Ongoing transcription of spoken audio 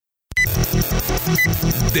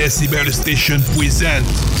Decibel Station present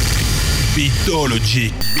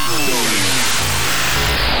Beatologiq.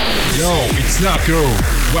 Yo, it's Narko.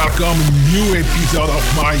 Welcome to a new episode of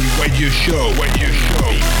my radio show.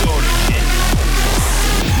 Beatologiq.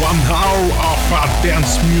 1 hour of hard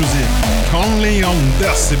dance music, only on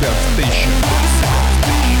Decibel Station.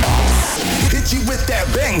 Hit you with that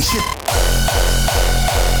bang shit.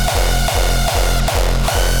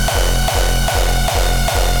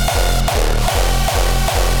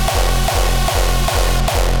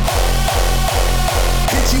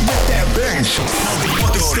 Hit you with that bang shit.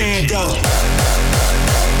 Motherfucker, stand up.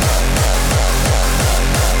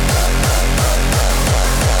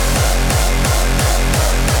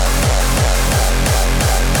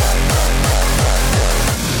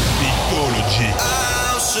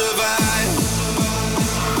 I'll survive.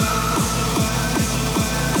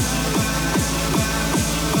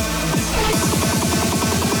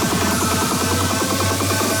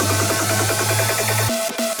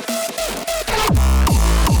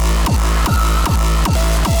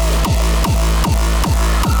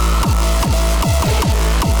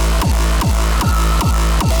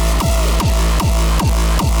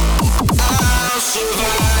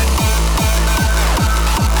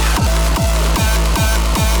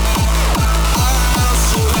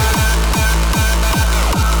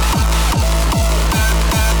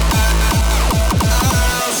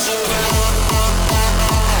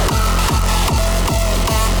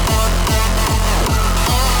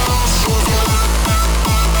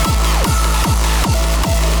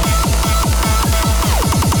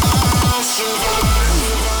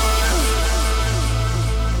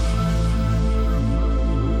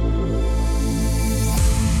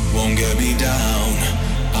 Won't get me down,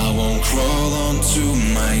 I won't crawl onto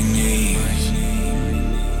my knees.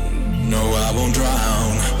 No, I won't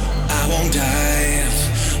drown, I won't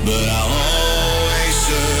dive, but I'll always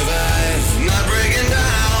survive. Not breaking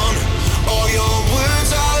down, all your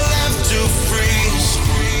words are left to freeze.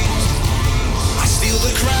 I steal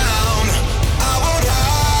the crown, I won't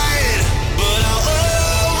hide, but I'll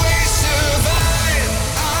always survive.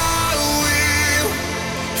 I will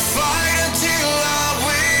fight until I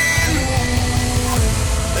win.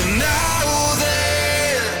 And now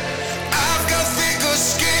that I've got thicker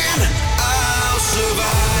skin, I'll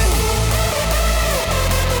survive.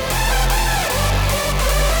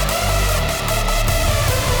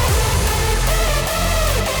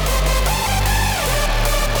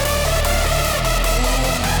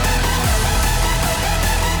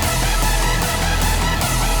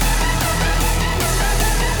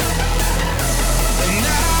 And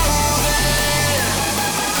now that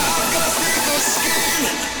I've got thicker skin,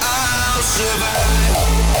 I'll survive.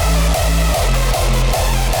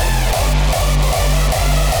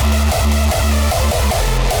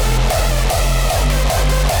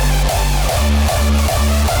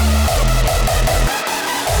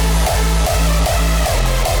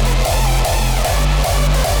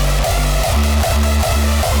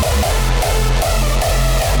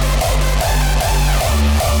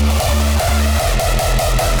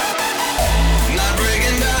 Not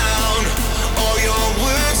breaking down, all your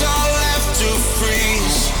words are left to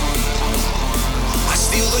freeze. I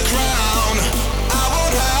steal the crown, I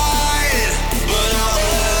won't hide, but I'll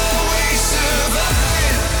always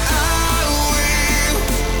survive. I will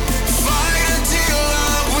fight until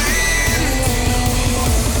I win.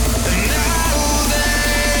 And now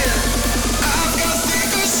that I've got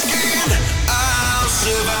thicker skin, I'll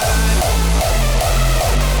survive.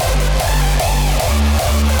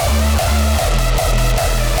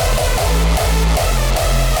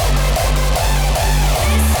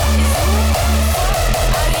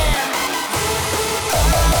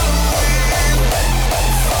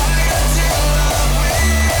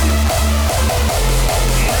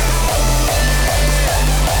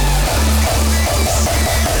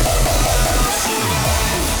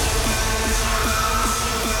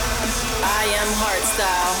 I am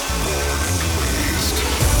hardstyle.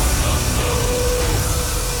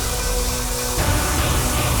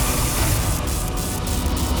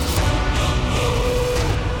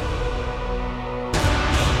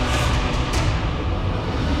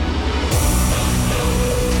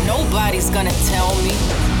 Nobody's gonna tell me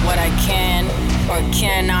what I can or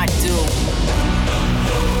cannot do.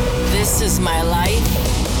 This is my life.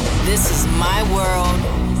 This is my world.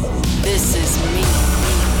 This is me.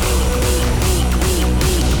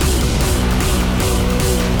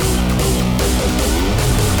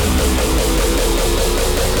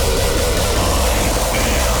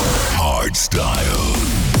 Hardstyle.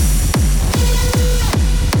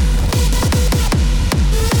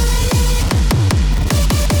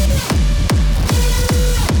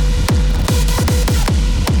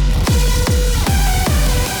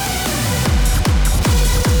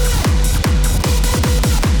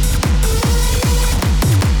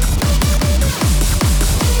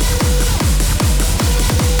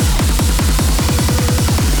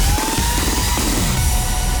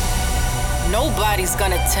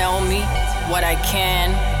 tell me what I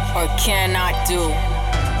can or cannot do.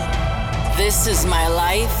 This is my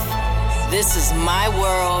life. This is my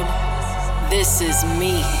world. This is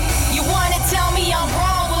me. You wanna tell me I'm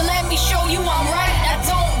wrong? Well, let me show you I'm right. I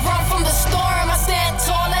don't run from the storm. I stand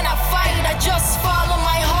tall and I fight. I just follow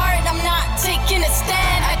my heart. I'm not taking a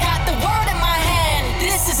stand. I got the word in my hand.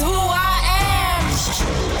 This is who I am.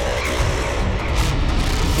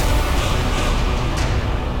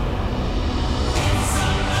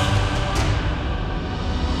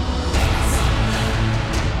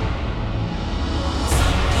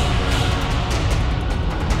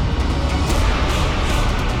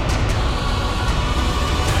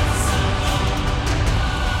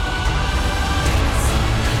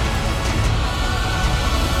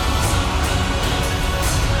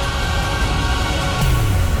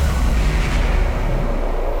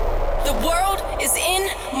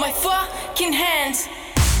 My fucking hands.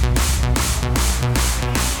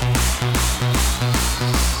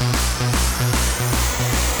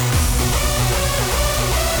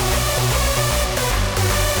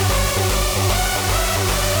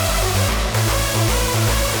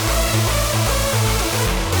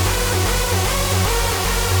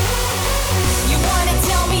 You wanna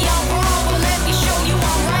tell me I'm wrong? Well, let me show you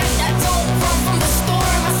I'm right. I don't run from the storm.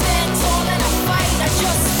 I stand tall and I fight. I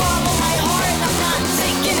just follow my heart. I'm not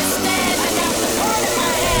taking a stand. I got the word in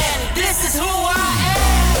my hand. This is who I am.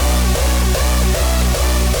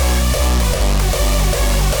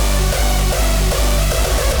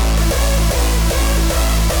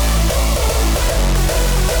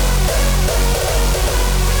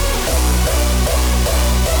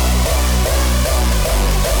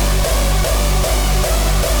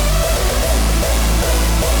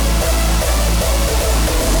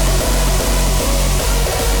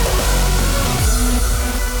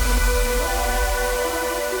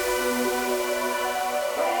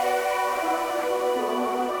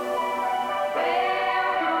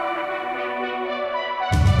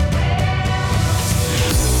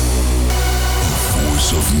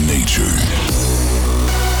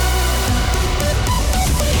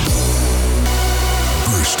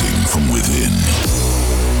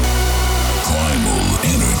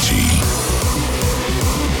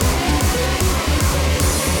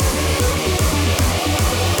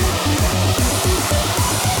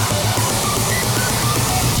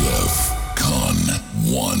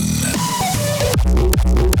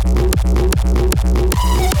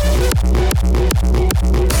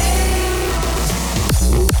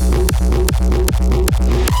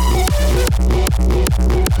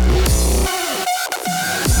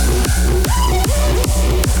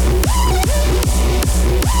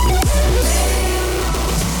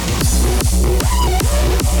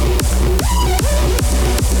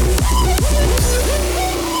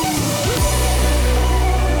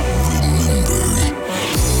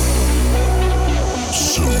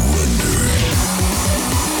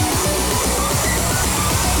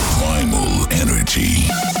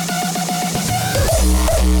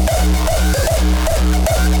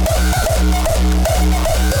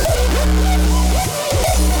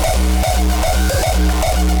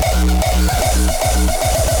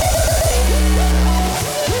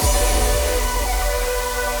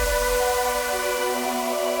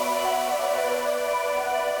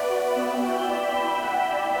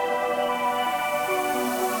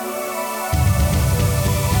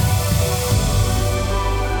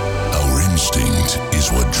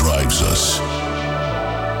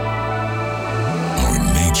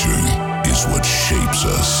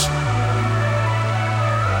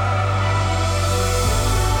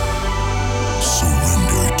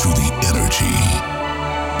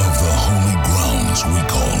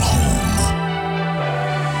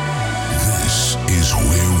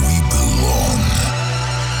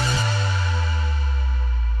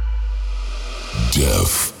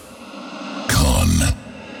 Death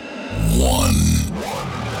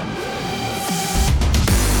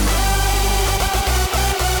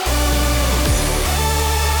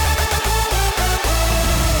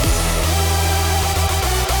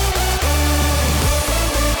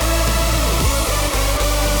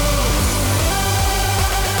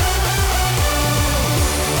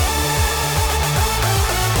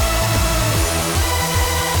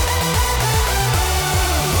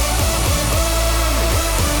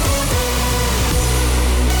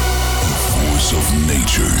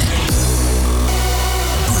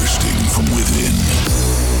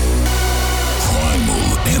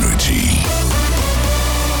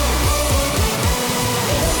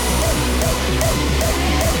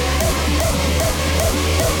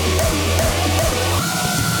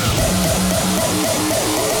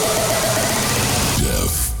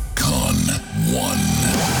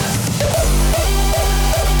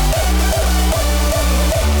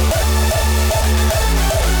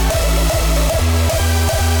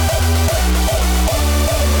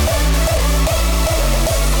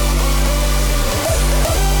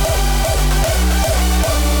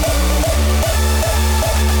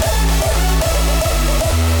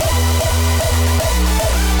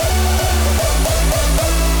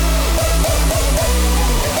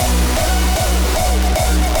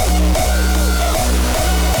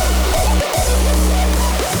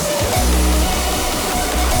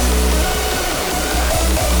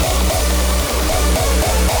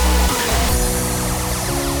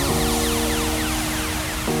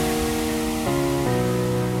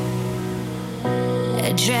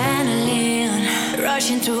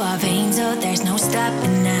through our veins, oh, there's no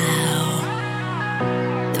stopping now.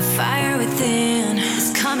 The fire within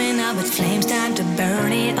is coming up with flames, time to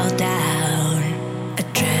burn it all down.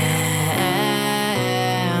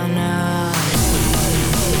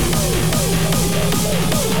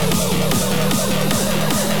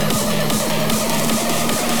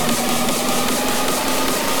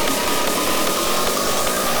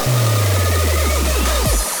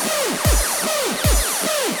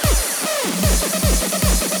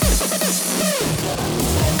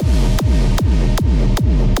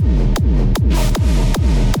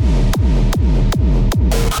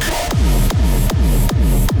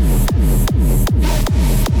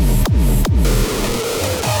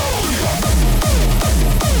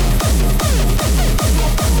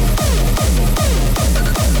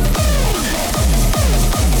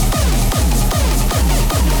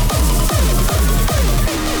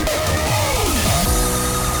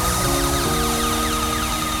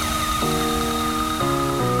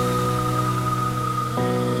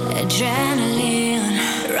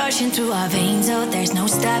 Through our veins, oh, there's no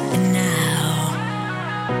stopping now.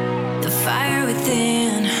 The fire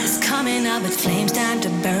within is coming up with flames, time to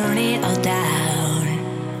burn it all down.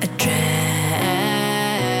 Adrenaline,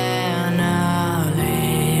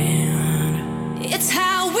 it's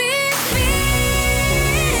how we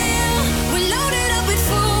feel. We're loaded up with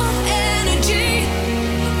full energy.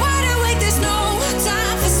 Wide awake, there's no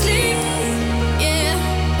time for sleep. Yeah,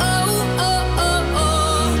 oh, oh, oh,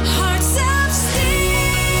 oh. Hearts of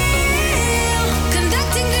steel,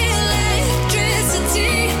 conducting the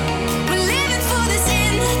electricity. We're living for this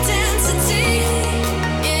intensity.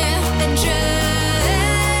 Yeah,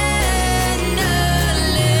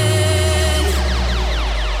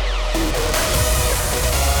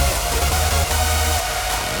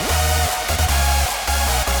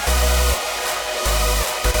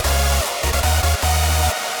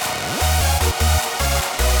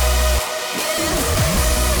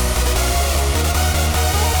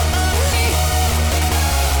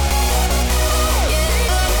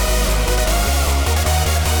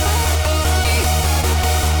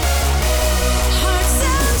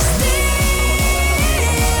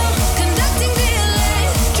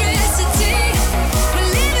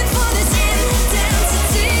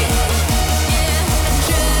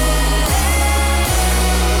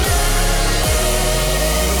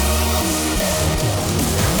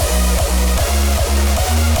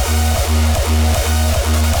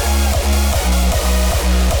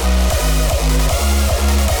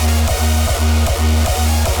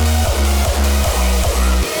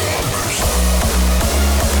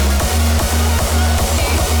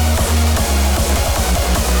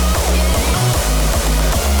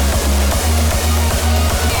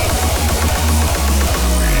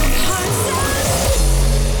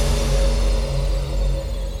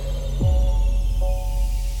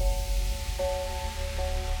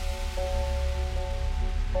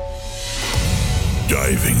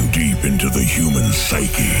 Diving deep into the human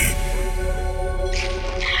psyche.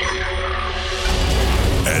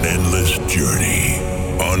 An endless journey,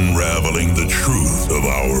 unraveling the truth of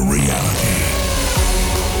our reality.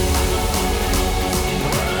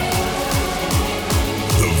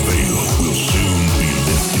 The veil will soon be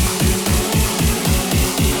lifted.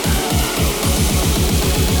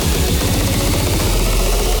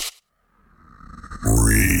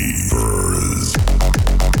 Reavers.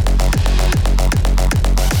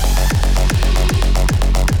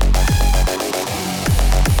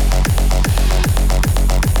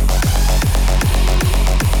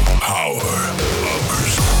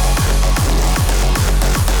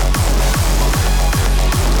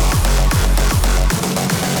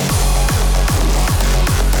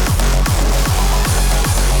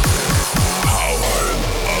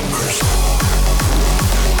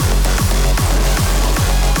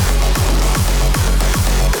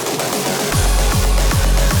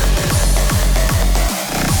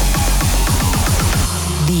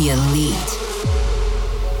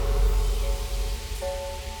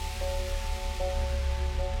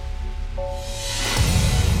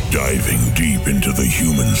 Diving deep into the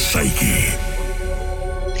human psyche.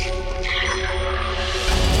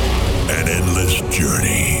 An endless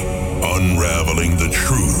journey, unraveling the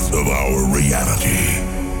truth of our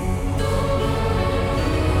reality.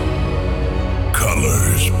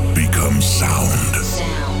 Colors become sound.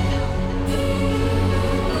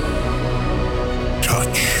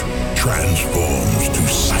 Touch transforms to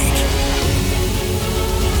sight.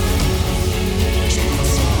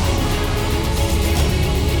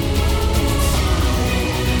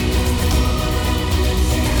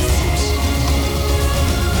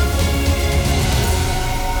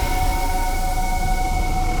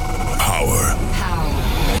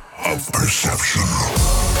 Perception.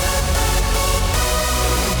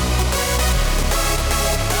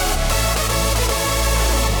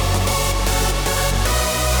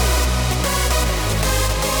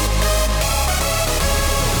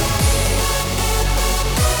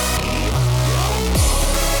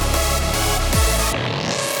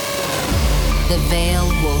 The veil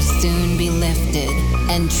will soon be lifted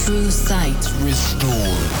and true sight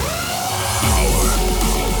restored.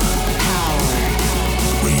 Power.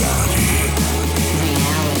 Reality.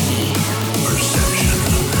 Perception.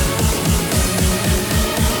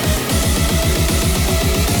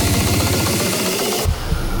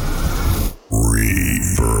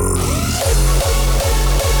 Reverb.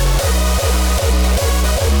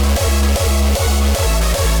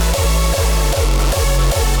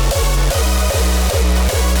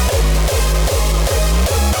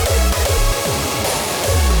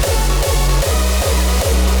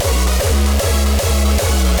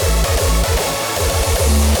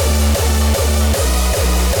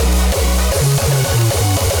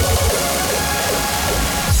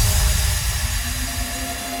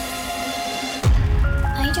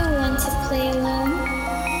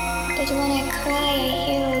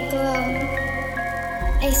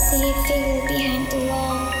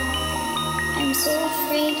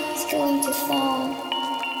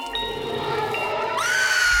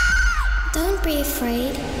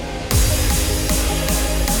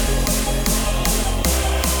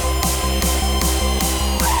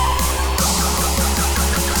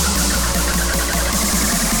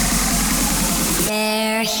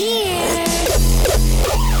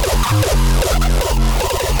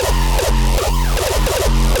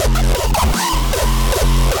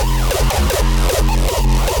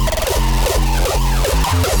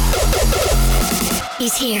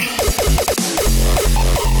 He's here.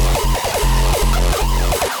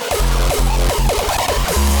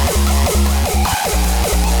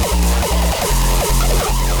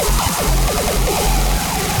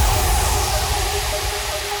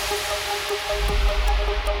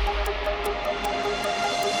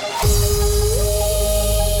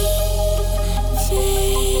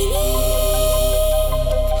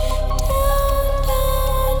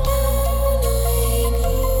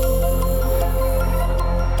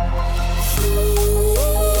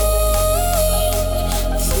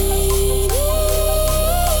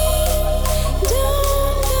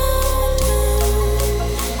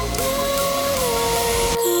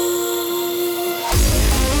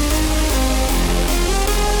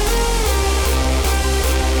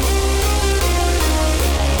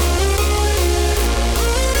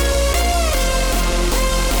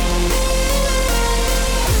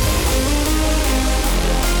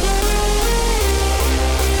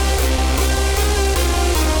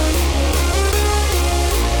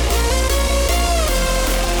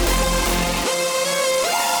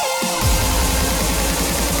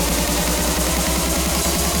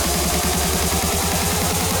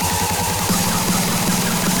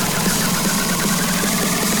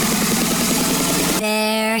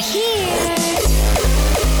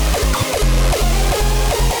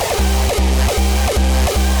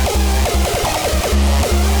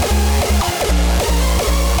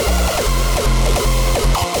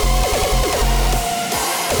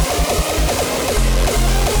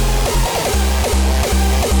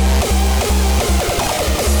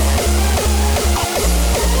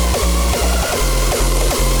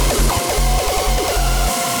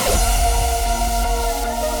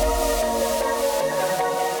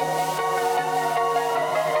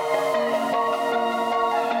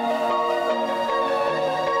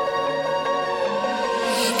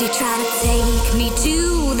 They try to take me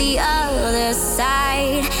to the other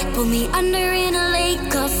side, pull me under in a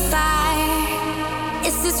lake of fire.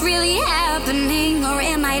 Is this really happening, or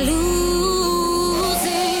am I losing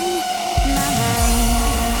my mind?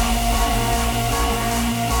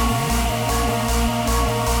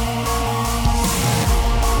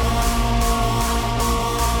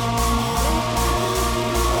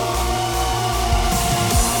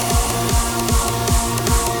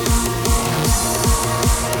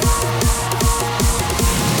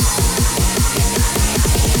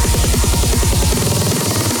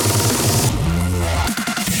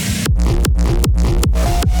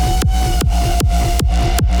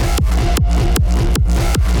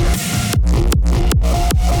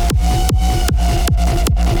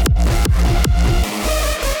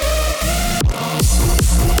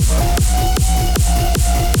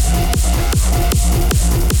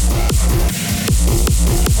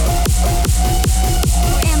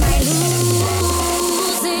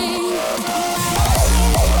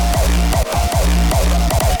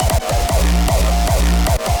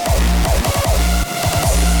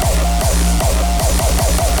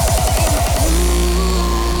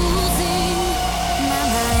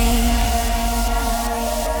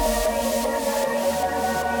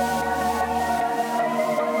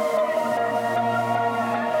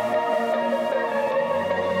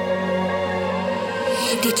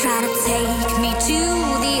 They try to take me to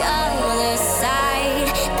the other side,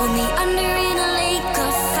 pull me under in a lake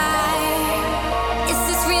of fire. Is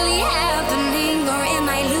this really happening or am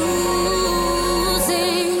I losing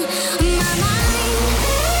my mind?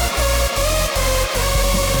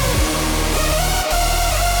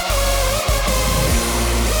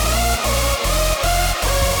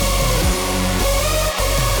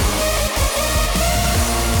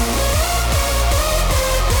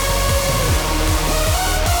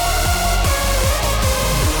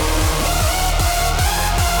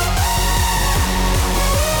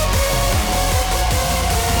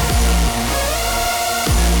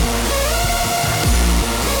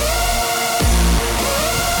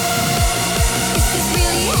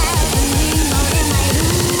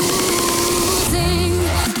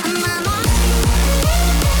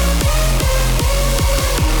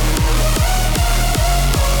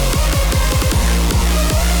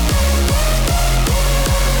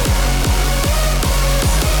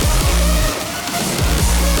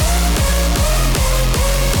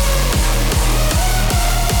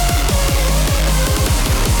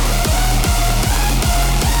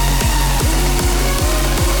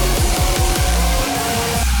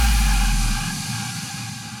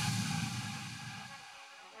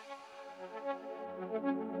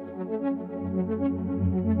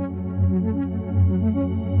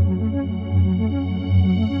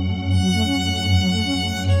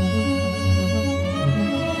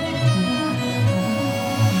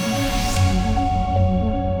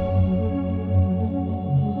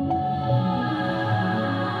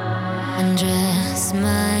 Undress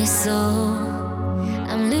my soul,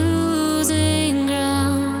 I'm losing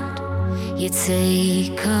ground. You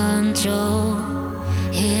take control,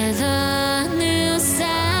 hear the new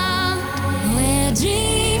sound where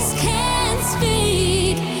dreams can't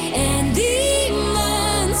speak and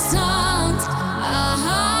demons taunt. Our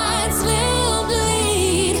hearts will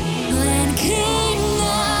bleed when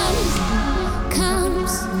kingdom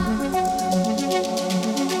comes.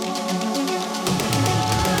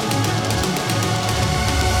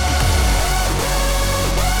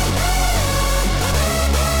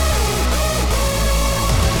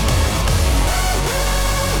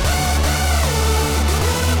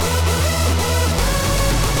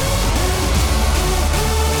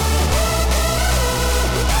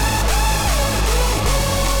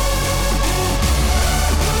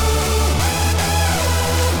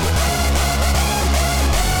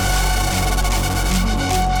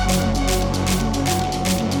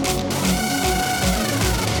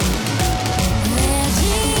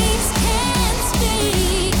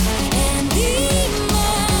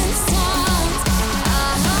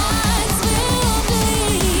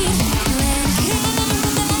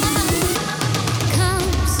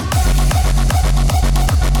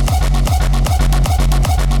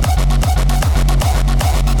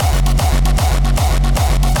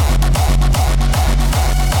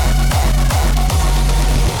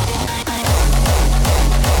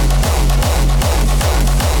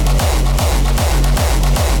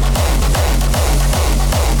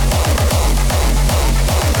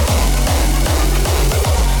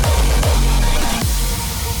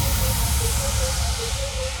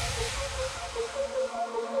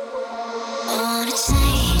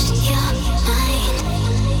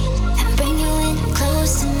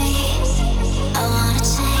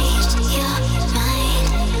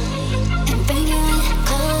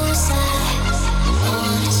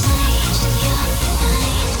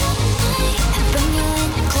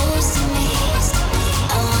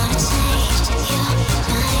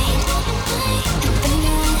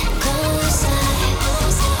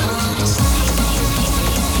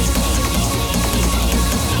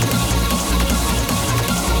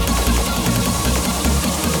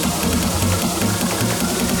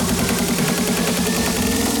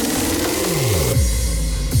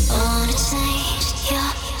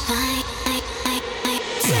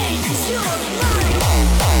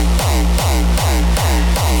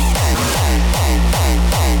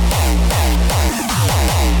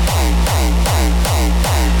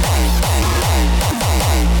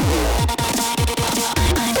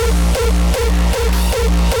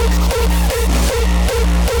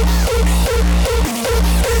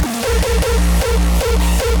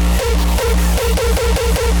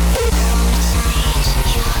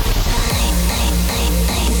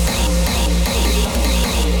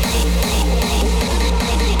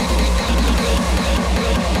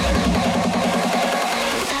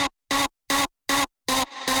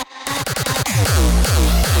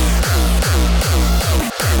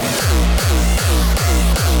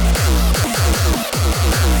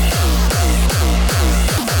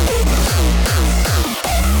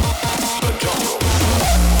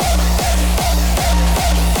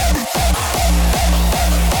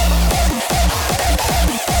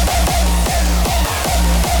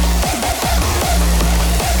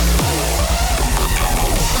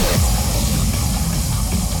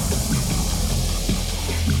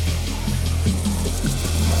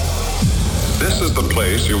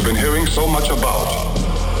 place you've been hearing so much about.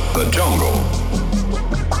 The jungle.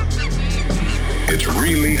 It's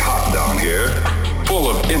really hot down here, full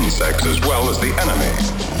of insects as well as the enemy.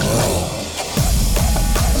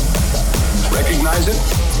 Recognize it?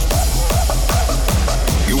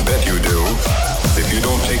 You bet you do. If you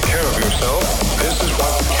don't take care of yourself, this is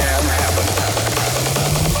what can happen.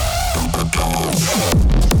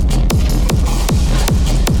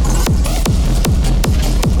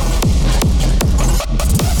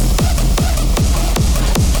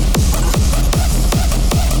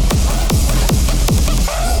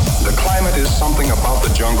 The climate is something about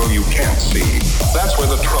the jungle you can't see. That's where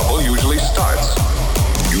the trouble usually starts.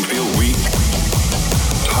 You feel weak,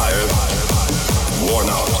 tired, worn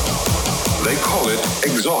out. They call it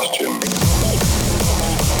exhaustion.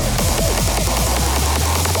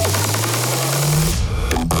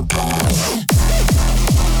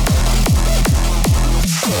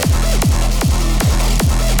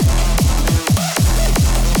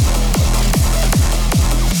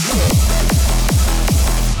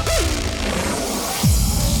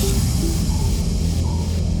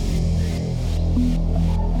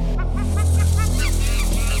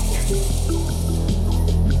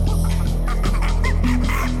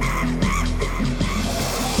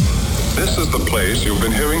 This is the place you've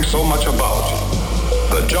been hearing so much about.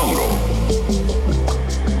 The jungle.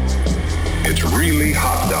 It's really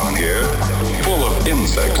hot down here, full of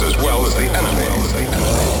insects as well as the enemy.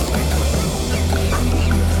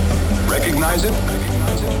 Recognize it?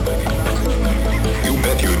 You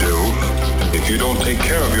bet you do. If you don't take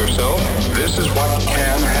care of yourself, this is what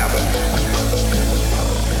can happen.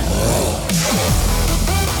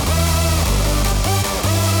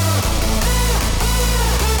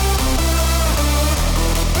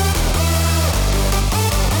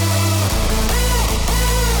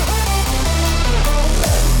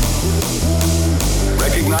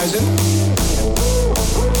 Recognize it?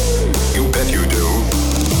 You bet you do.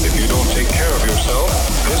 If you don't take care of yourself,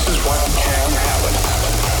 this is what can happen.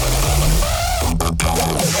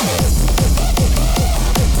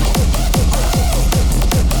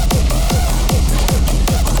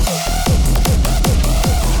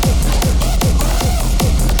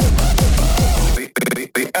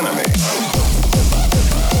 The enemy.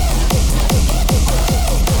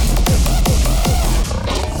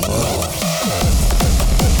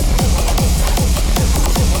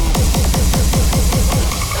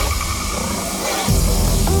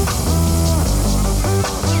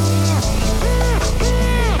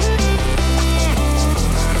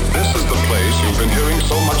 Been hearing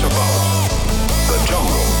so much about the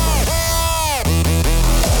jungle.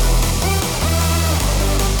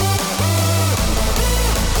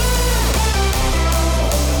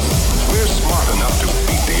 We're smart enough to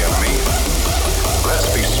beat the enemy. Let's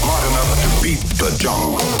be smart enough to beat the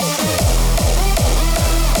jungle.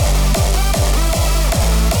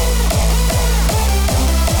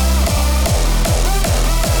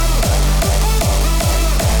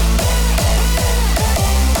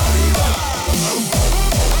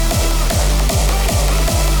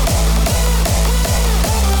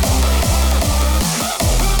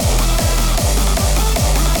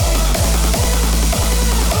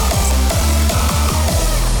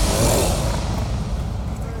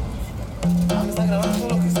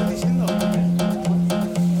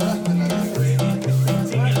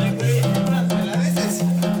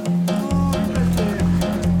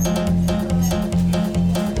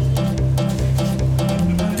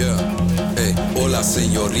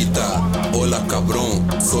 Señorita, hola cabrón,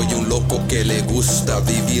 soy un loco que le gusta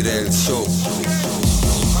vivir el show.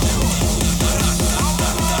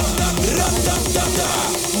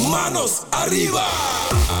 Manos arriba.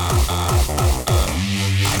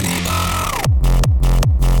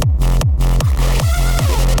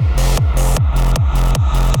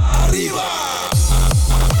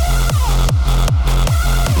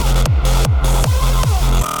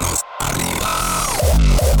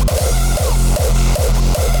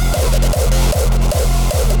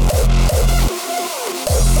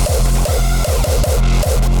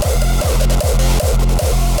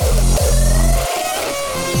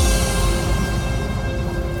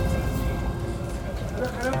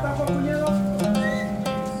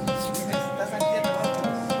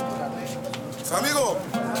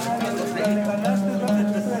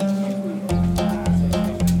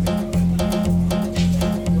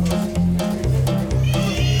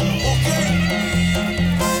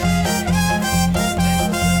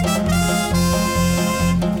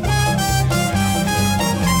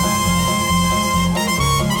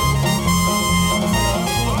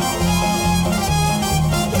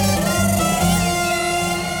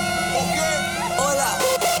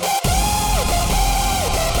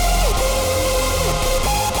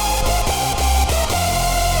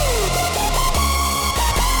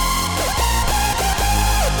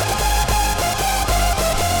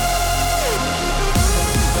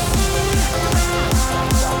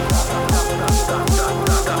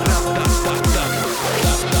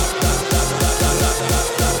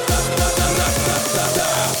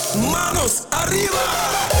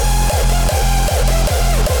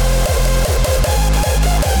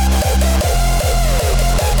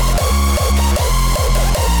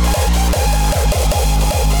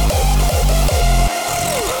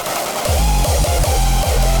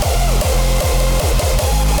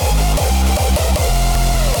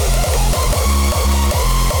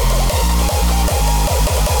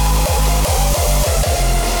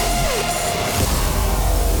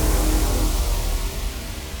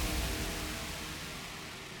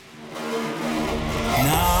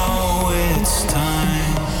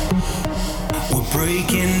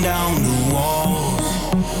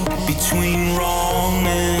 between wrong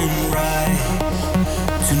and right.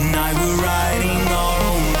 Tonight we're writing our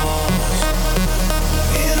own laws.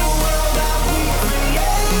 In a world that we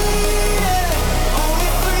created, only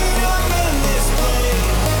freedom in this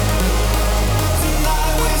place.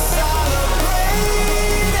 Tonight we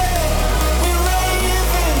celebrate it, we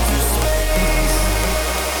rave into space.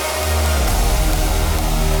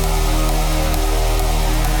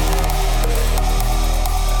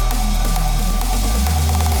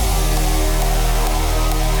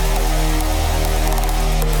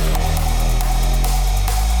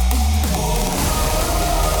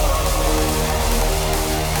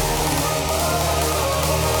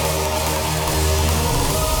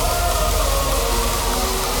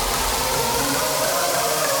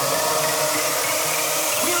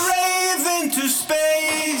 We rave into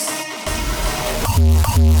space.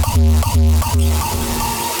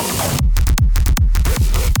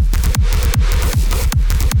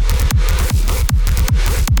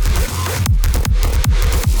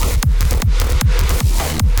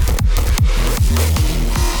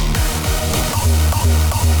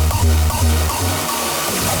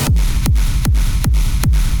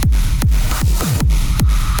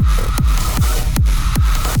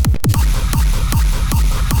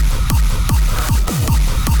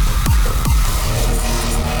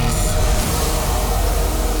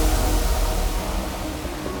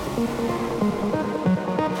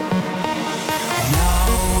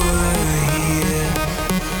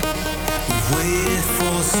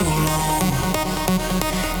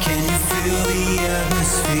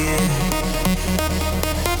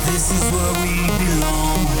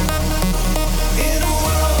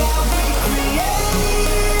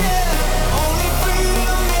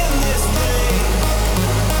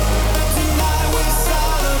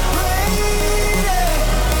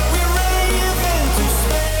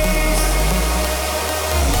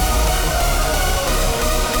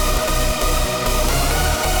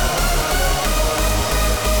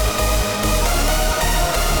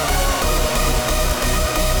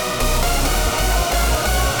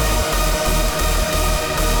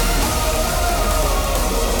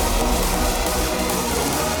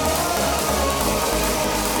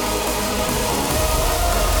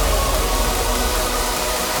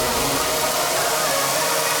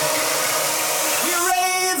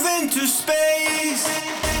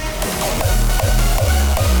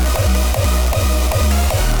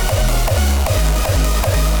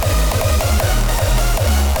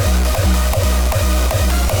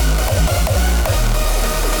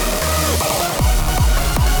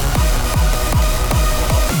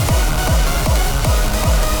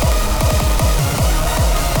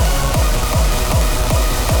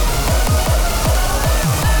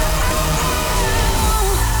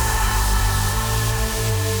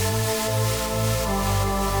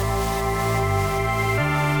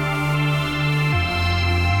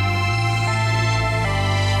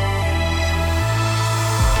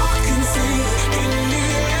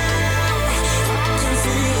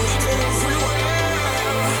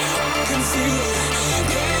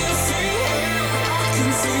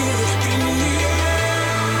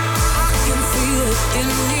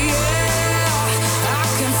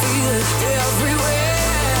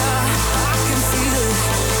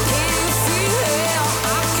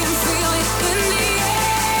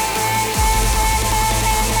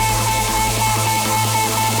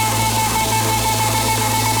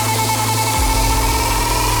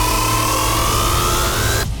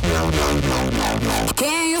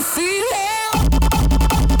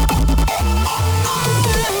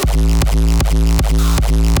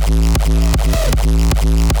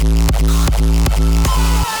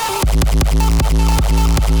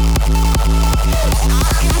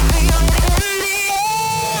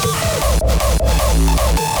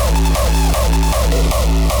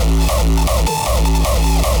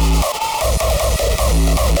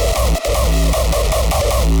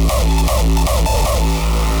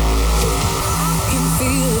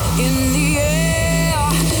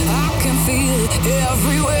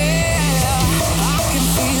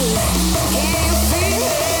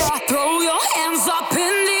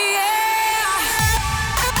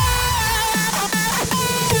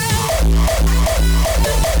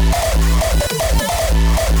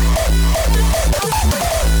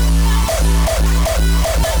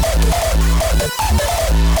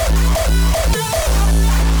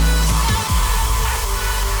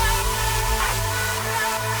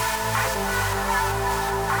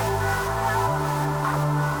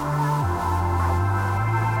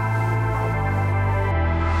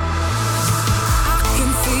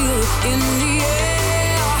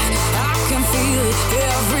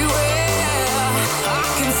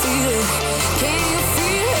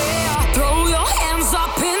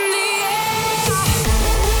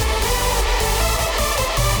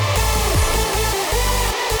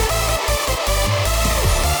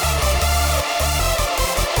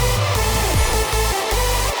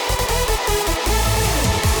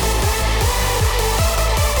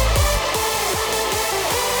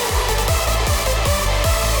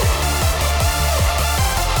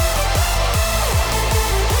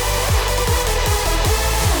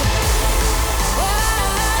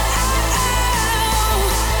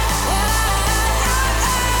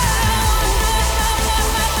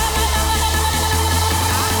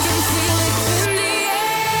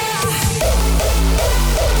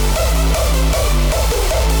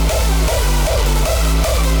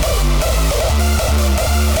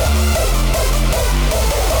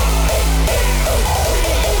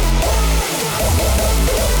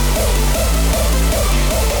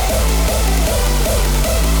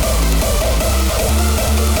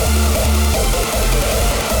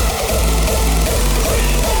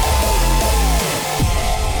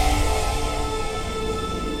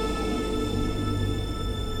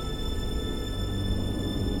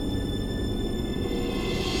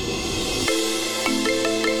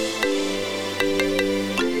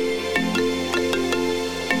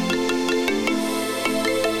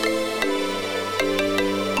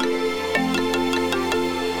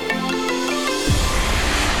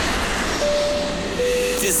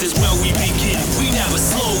 This is where we begin, we never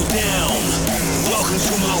slow down. Welcome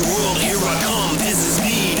to my world, here I come, this is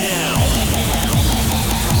me now.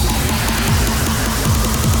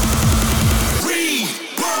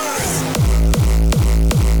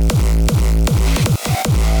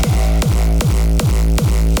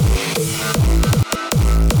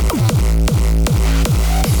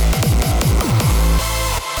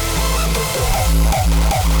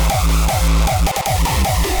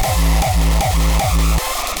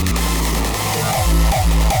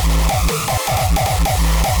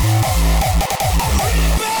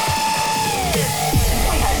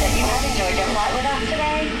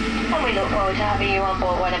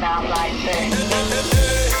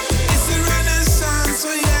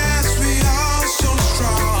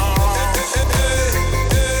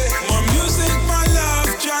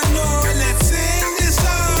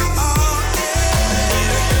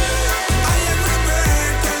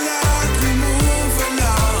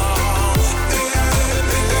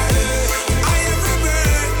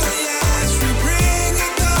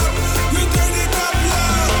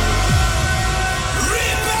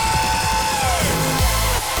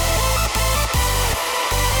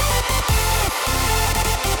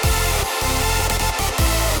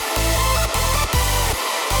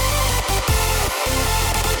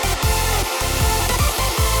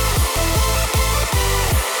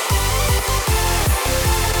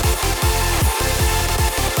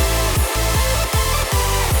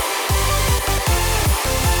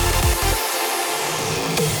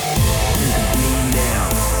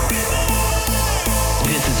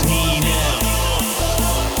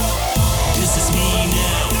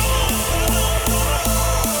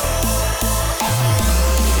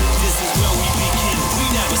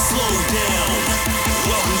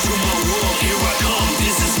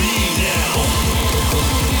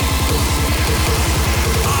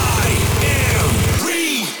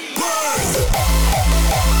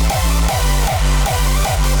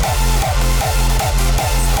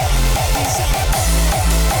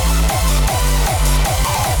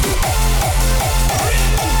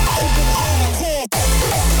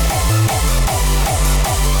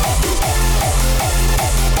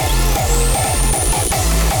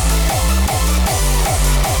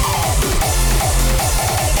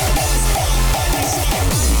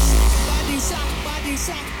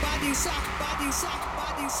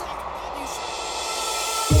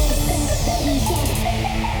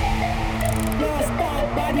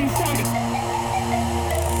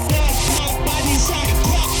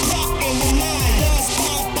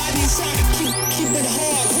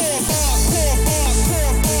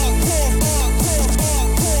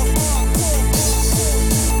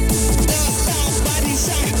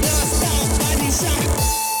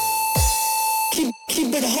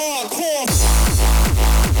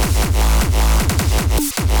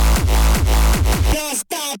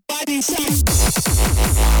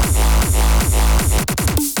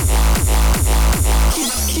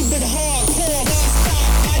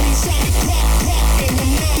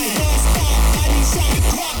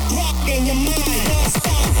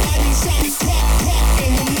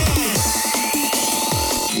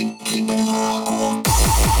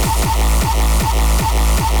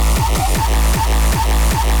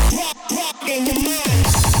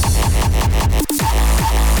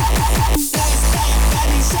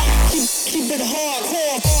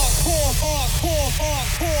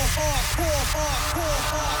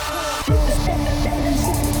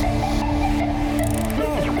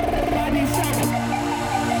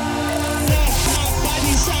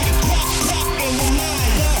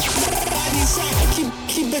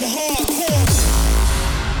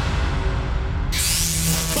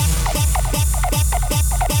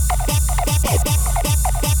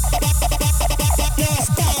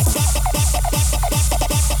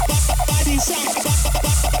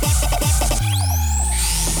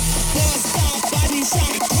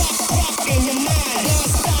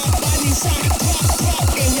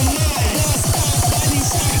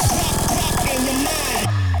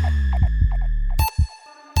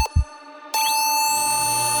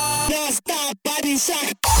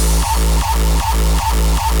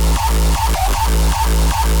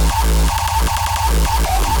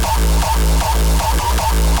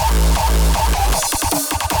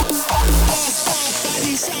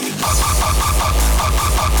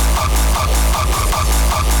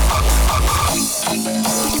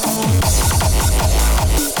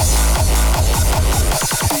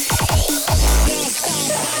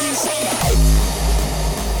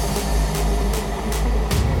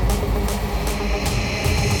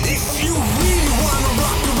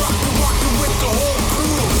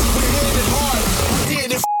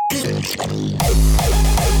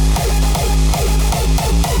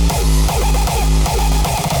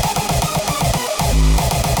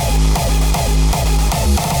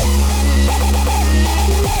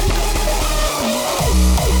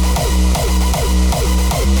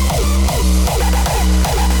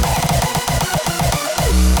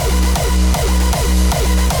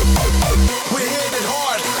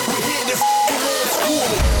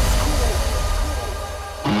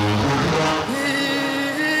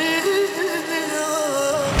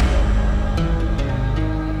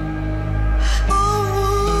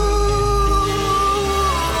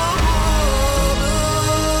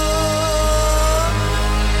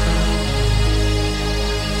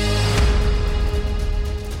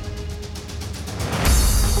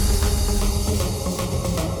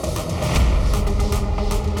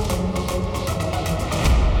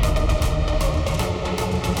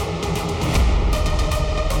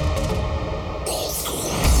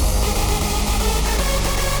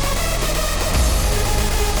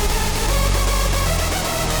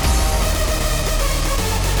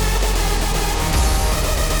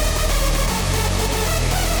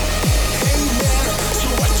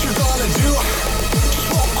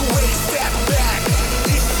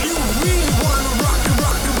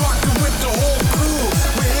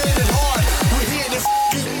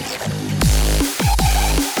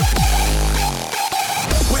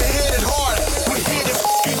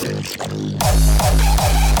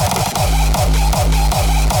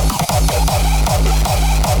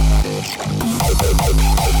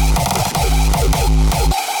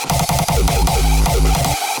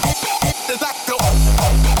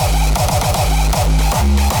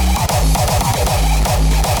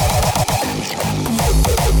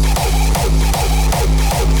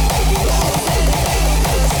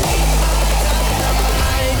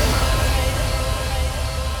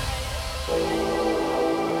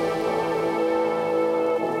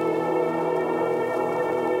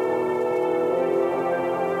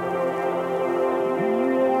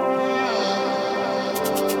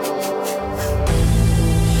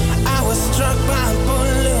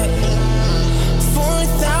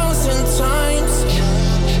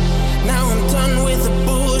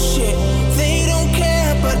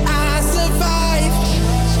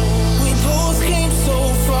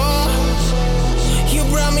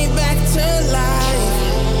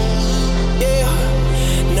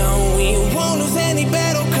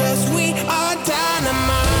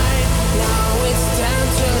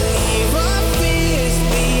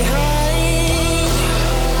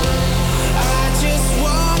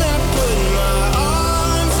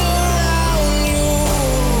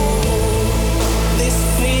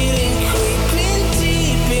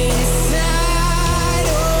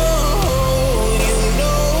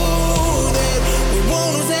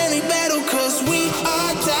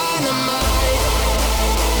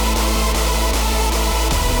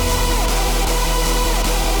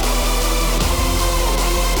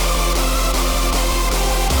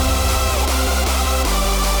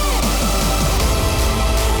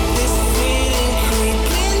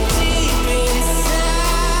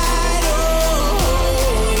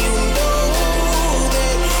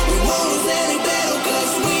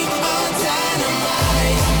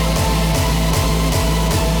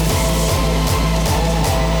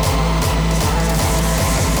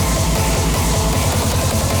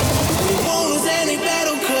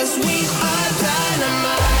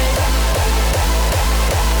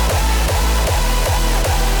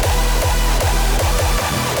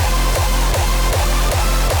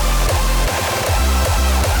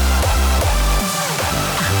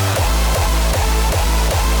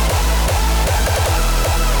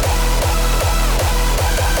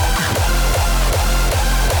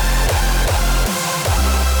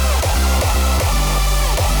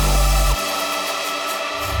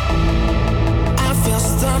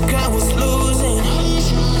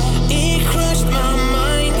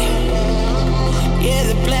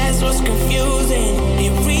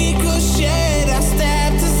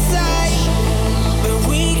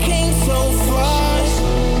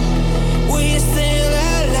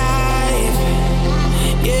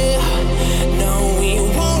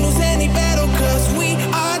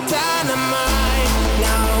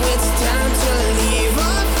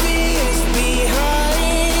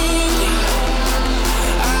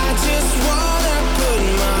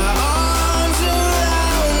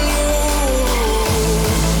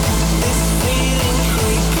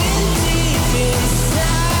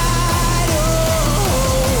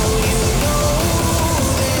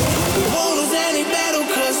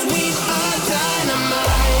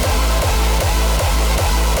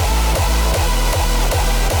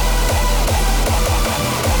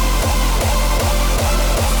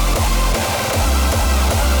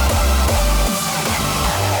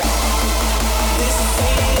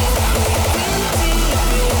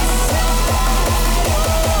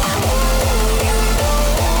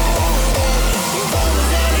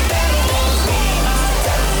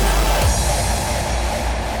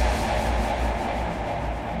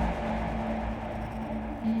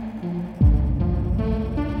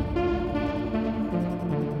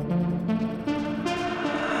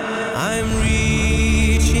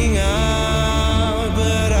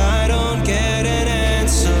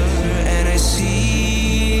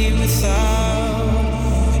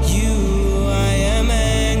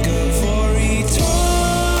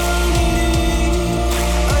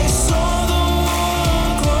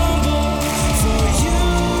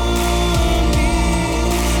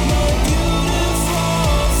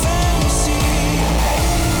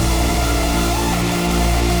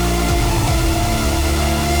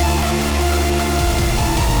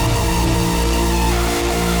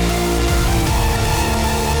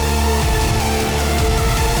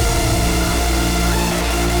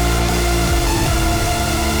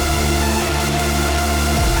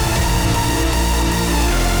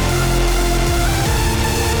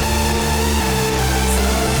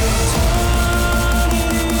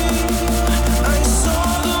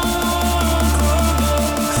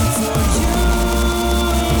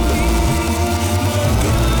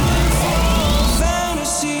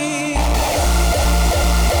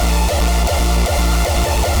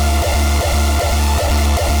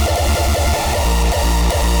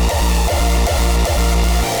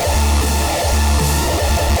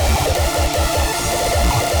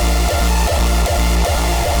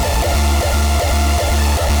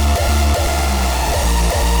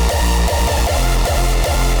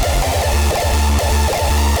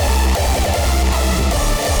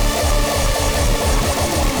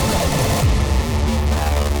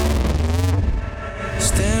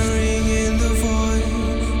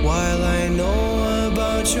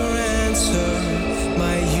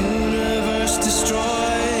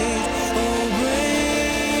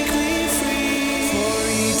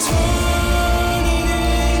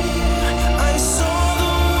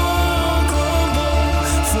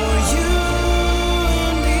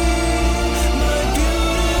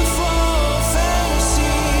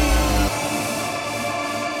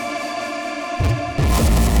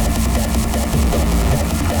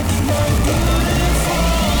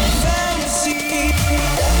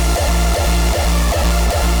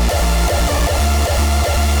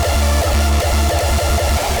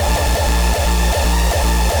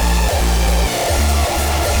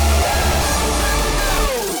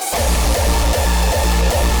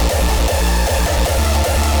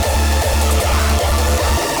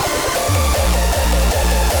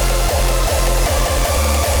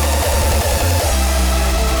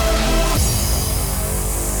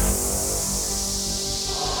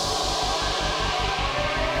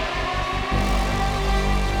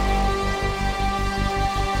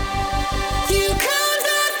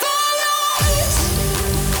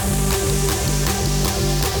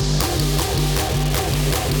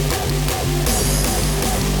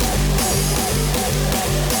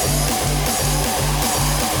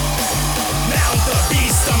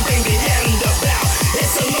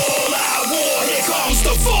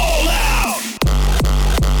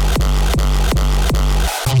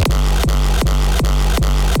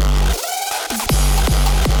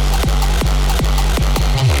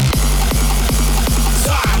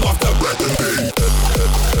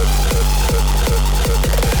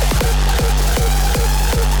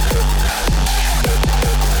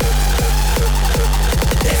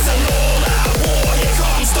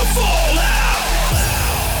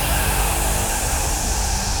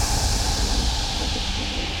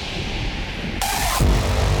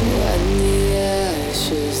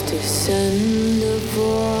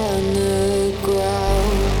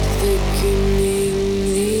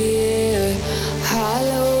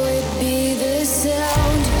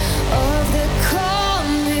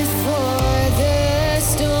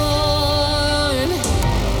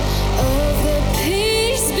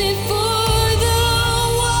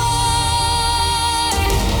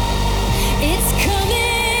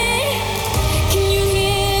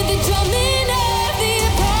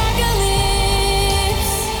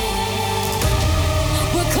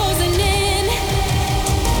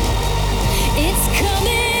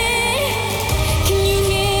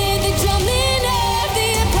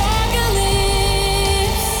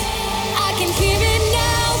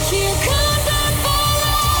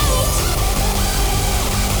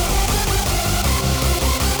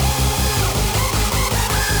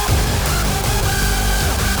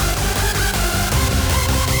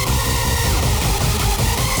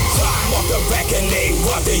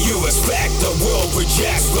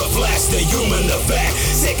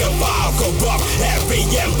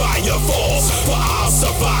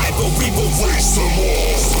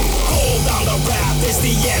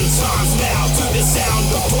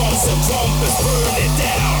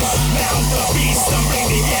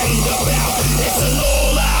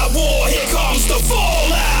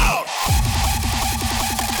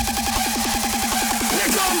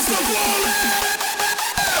 comes the bullet.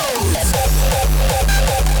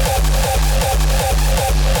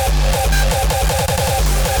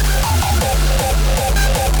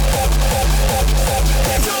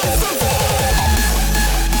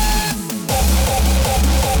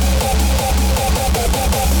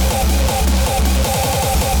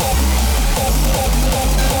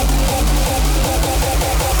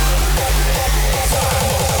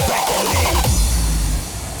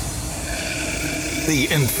 The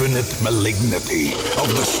infinite malignity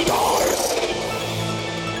of the stars.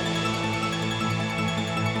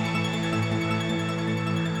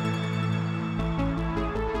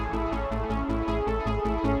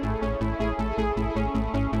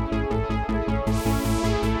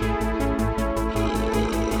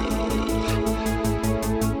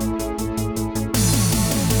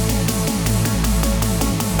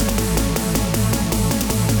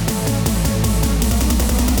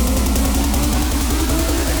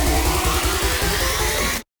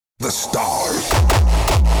 The stars.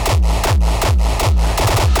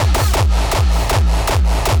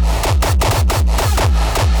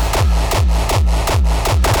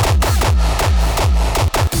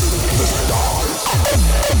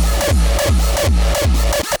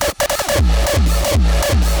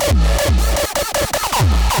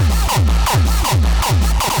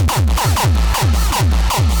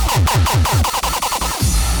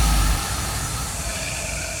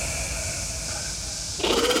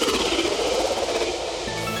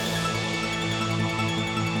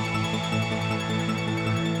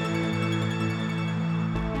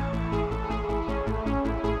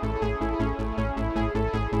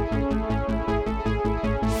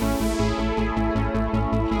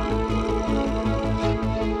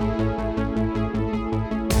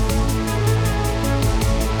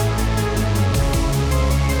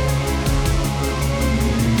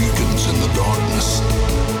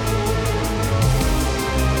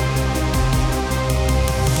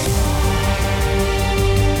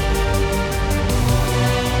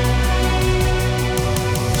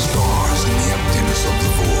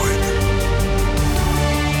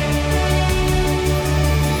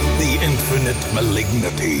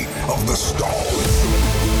 Malignity of the stars.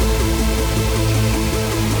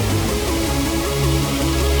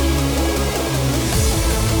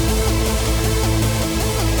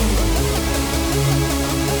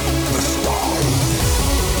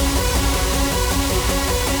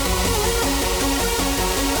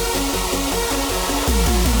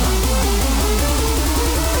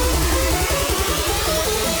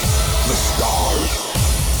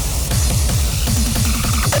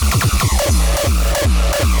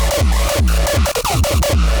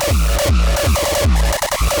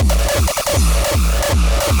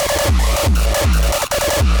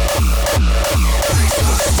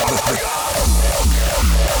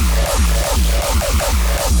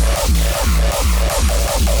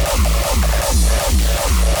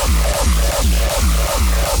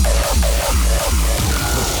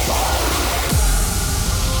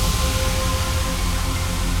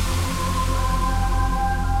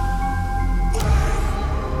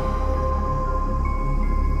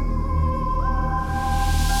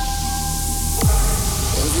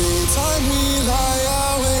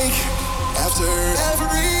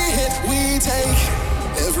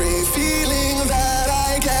 Every feeling that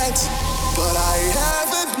I get, but I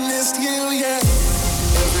haven't missed you yet.